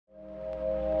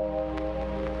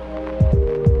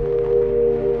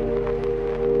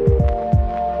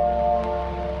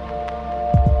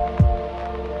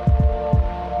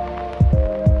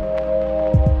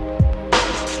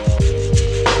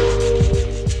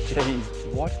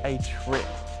what a trip.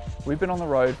 We've been on the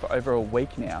road for over a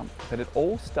week now, but it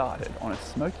all started on a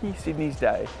smoky Sydney's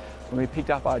day when we picked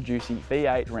up our juicy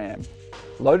V8 Ram,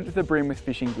 loaded to the brim with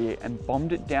fishing gear and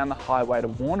bombed it down the highway to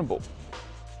Warrnambool.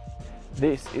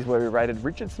 This is where we raided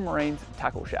Richardson Marine's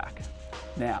tackle shack.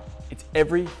 Now, it's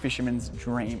every fisherman's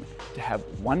dream to have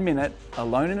 1 minute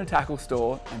alone in a tackle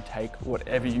store and take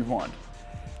whatever you want.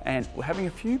 And we're having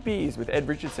a few beers with Ed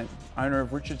Richardson, owner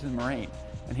of Richardson Marine,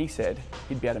 and he said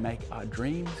he'd be able to make our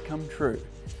dreams come true.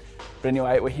 But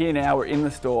anyway, we're here now, we're in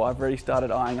the store. I've already started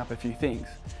eyeing up a few things,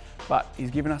 but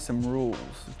he's given us some rules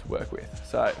to work with.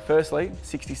 So firstly,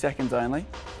 60 seconds only.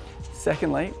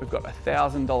 Secondly, we've got a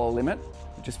 $1,000 limit,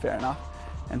 which is fair enough.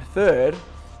 And third,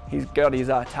 he's got his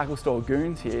tackle store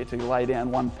goons here to lay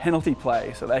down one penalty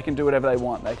play so they can do whatever they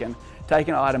want. They can take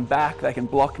an item back, they can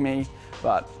block me,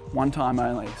 but one time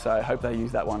only. So I hope they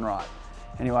use that one right.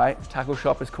 Anyway, tackle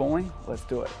shop is calling, let's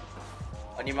do it.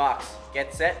 On your marks,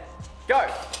 get set, go!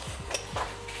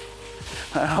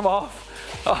 I'm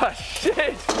off. Oh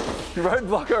shit,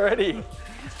 roadblock already.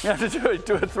 We have to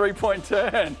do a 3-point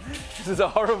turn. This is a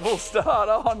horrible start,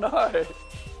 oh no.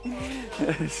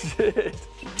 Shit.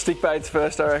 Stick baits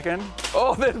first, I reckon.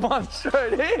 Oh, there's one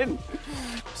straight in.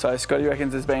 So Scotty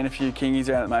reckons there's been a few kingies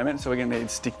around at the moment, so we're gonna need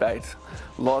stick baits.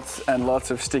 Lots and lots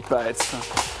of stick baits.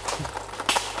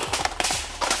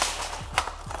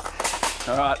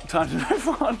 All right, time to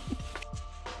move on.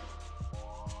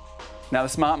 Now the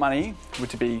smart money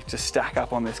would be to stack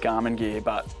up on this Garmin gear,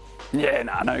 but yeah,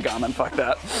 nah, no Garmin, fuck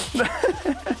that.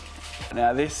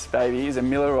 Now this baby is a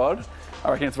Miller rod.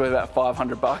 I reckon it's worth about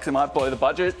 500 bucks. It might blow the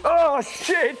budget. Oh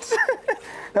shit!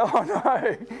 Oh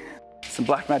no! Some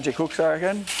Black Magic hooks, I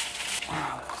reckon.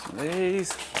 Some of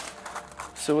these.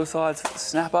 Suicide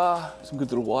snapper. Some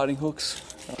good little whiting hooks.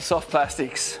 Soft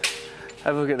plastics.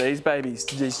 Have a look at these babies,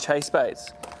 these chase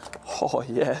baits. Oh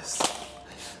yes.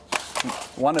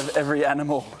 One of every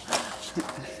animal.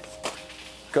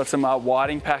 Got some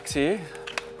whiting packs here.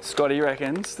 Scotty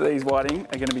reckons these whiting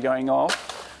are gonna be going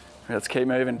off. Let's keep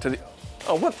moving to the,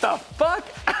 oh, what the fuck?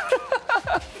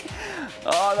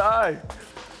 Oh no.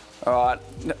 All right,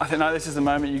 I know this is the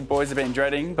moment you boys have been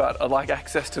dreading, but I'd like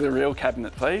access to the real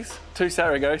cabinet, please. 2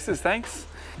 Saragosas, thanks.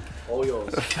 All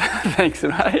yours. Thanks,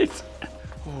 mate.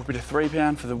 Oh, a bit of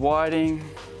 £3 for the whiting,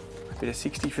 a bit of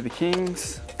 60 for the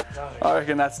kings. No. I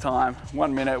reckon that's time.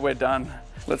 1 minute, we're done.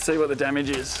 Let's see what the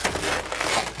damage is.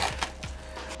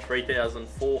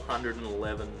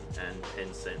 3,411 and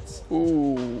 10 cents.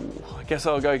 Ooh, I guess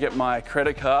I'll go get my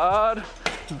credit card.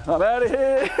 I'm out of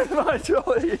here, my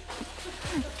jolly.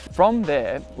 From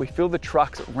there, we fill the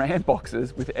truck's Ram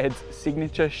boxes with Ed's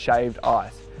signature shaved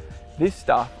ice. This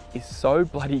stuff is so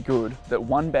bloody good that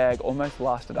one bag almost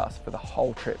lasted us for the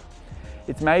whole trip.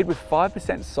 It's made with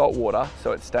 5% salt water,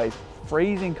 so it stays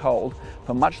freezing cold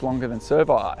for much longer than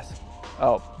servo ice.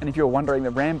 Oh, and if you're wondering,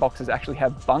 the Ram boxes actually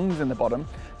have bungs in the bottom,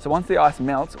 so once the ice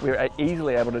melts, we're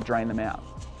easily able to drain them out.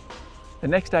 The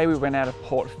next day we went out of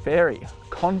Port Fairy,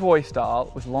 convoy style,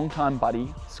 with longtime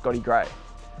buddy Scotty Gray.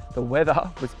 The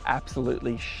weather was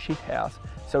absolutely shithouse,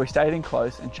 so we stayed in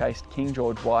close and chased King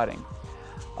George whiting.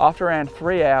 After around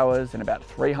 3 hours and about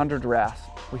 300 wrasse,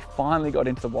 we finally got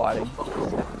into the whiting.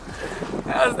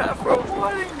 How's that for a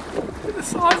whiting? Look at the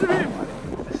size of him.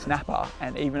 A snapper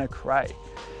and even a cray.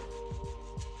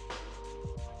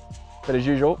 But as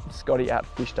usual, Scotty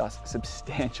outfished us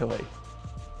substantially.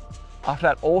 After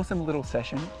that awesome little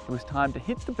session, it was time to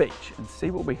hit the beach and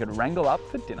see what we could wrangle up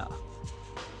for dinner.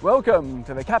 Welcome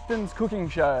to the Captain's Cooking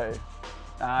Show.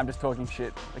 Nah, I'm just talking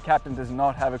shit. The Captain does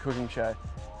not have a cooking show,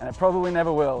 and it probably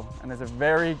never will, and there's a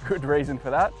very good reason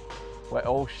for that. We're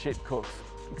all shit cooks,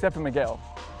 except for Miguel.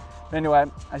 But anyway,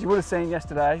 as you would have seen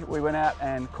yesterday, we went out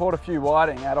and caught a few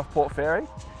whiting out off Port Fairy,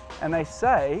 and they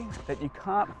say that you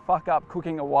can't fuck up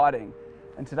cooking a whiting,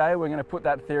 and today we're going to put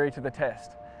that theory to the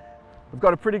test. We've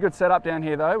got a pretty good setup down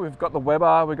here though. We've got the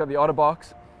Weber, we've got the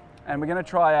Otterbox, and we're going to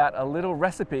try out a little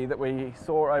recipe that we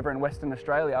saw over in Western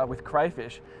Australia with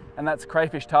crayfish, and that's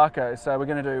crayfish tacos. So we're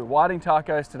going to do whiting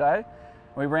tacos today.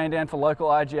 We ran down for local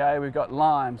IGA, we've got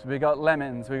limes, we've got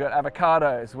lemons, we've got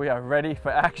avocados. We are ready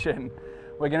for action.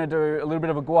 We're going to do a little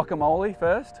bit of a guacamole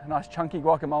first, a nice chunky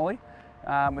guacamole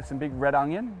with some big red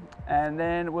onion, and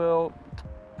then we'll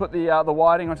put the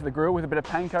whiting onto the grill with a bit of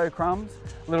panko crumbs,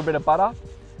 a little bit of butter,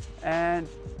 and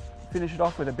finish it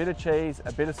off with a bit of cheese,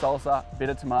 a bit of salsa, a bit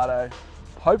of tomato.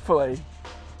 Hopefully,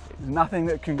 there's nothing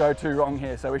that can go too wrong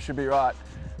here, so we should be right.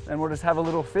 Then we'll just have a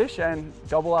little fish and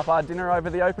gobble up our dinner over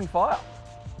the open fire.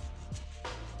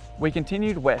 We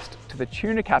continued west to the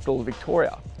tuna capital of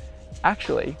Victoria.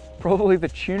 Actually, probably the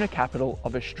tuna capital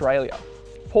of Australia,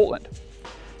 Portland.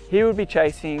 He would be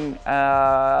chasing,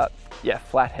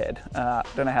 flathead.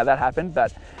 Don't know how that happened,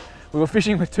 but we were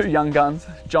fishing with two young guns,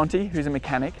 Jonty, who's a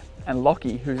mechanic, and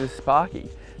Lockie, who's a sparky.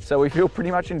 So we feel pretty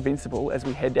much invincible as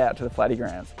we head out to the flatty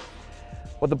grounds.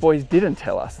 What the boys didn't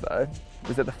tell us though,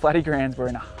 was that the flatty grounds were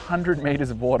in 100 meters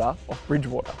of water off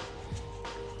Bridgewater.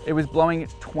 It was blowing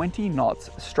 20 knots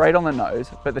straight on the nose,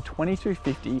 but the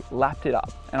 2250 lapped it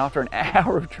up, and after an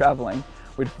hour of traveling,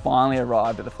 we'd finally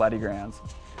arrived at the flatty grounds.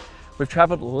 We've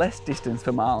traveled less distance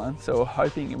for marlin, so we're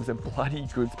hoping it was a bloody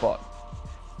good spot.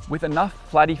 With enough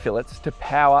flatty fillets to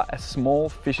power a small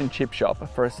fish and chip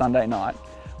shop for a Sunday night,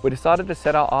 we decided to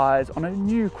set our eyes on a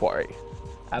new quarry,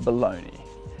 abalone.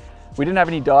 We didn't have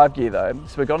any dive gear though,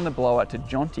 so we got on the blower to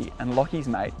Jonty and Lockie's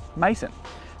mate, Mason,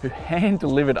 who hand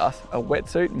delivered us a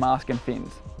wetsuit, mask and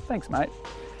fins. Thanks mate.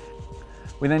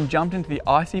 We then jumped into the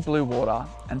icy blue water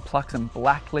and plucked some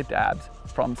black-lipped abs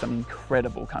from some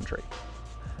incredible country.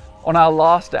 On our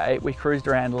last day, we cruised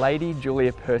around Lady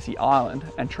Julia Percy Island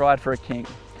and tried for a king,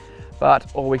 but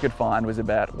all we could find was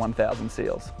about 1,000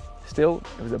 seals. Still,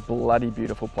 it was a bloody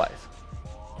beautiful place.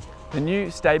 The new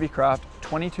Stabicraft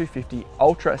 2250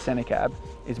 Ultra Centrecab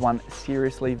is one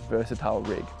seriously versatile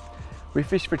rig. We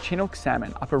fished for Chinook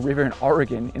salmon up a river in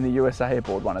Oregon in the USA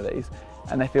aboard one of these,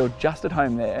 and they feel just at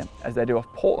home there as they do off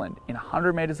Portland in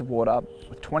 100 meters of water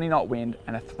with 20 knot wind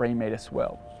and a 3 meter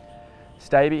swell.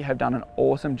 Staby have done an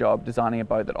awesome job designing a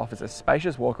boat that offers a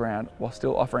spacious walk around while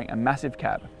still offering a massive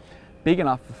cab, big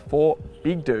enough for 4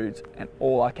 big dudes and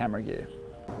all our camera gear.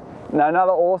 Now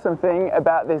another awesome thing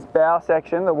about this bow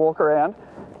section, the walk around,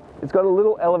 it's got a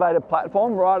little elevated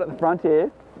platform right at the front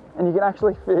here, and you can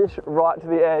actually fish right to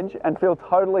the edge and feel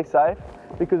totally safe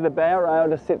because the bow rail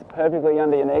just sits perfectly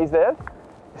under your knees there.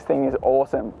 This thing is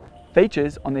awesome.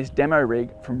 Features on this demo rig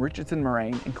from Richardson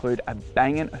Marine include a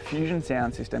banging fusion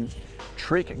sound system,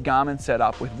 trick Garmin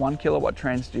setup with 1 kilowatt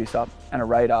transducer and a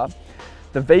radar,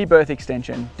 the V-berth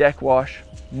extension, deck wash,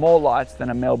 more lights than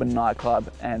a Melbourne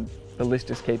nightclub, and the list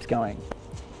just keeps going.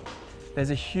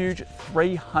 There's a huge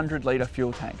 300 litre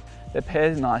fuel tank that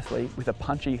pairs nicely with a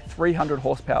punchy 300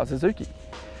 horsepower Suzuki.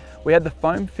 We had the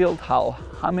foam-filled hull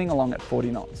humming along at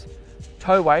 40 knots.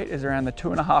 Tow weight is around the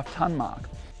 2.5 tonne mark,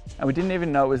 and we didn't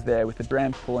even know it was there with the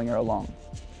dram pulling her along.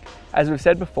 As we've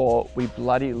said before, we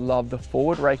bloody love the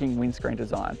forward-raking windscreen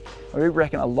design, and we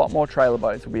reckon a lot more trailer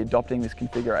boats will be adopting this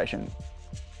configuration.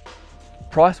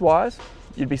 Price-wise,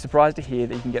 you'd be surprised to hear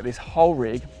that you can get this whole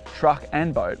rig, truck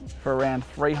and boat for around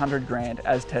 300 grand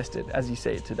as tested, as you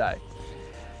see it today.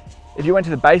 If you went to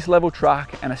the base level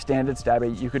truck and a standard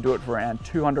stabby, you could do it for around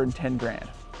 210 grand.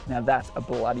 Now that's a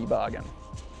bloody bargain.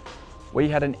 We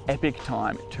had an epic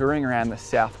time touring around the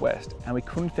southwest, and we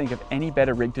couldn't think of any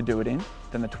better rig to do it in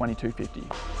than the 2250.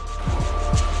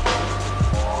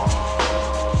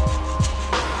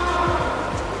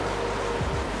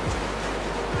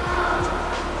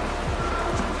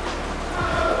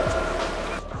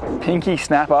 Pinky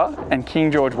Snapper and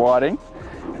King George Whiting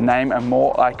name a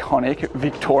more iconic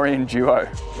Victorian duo.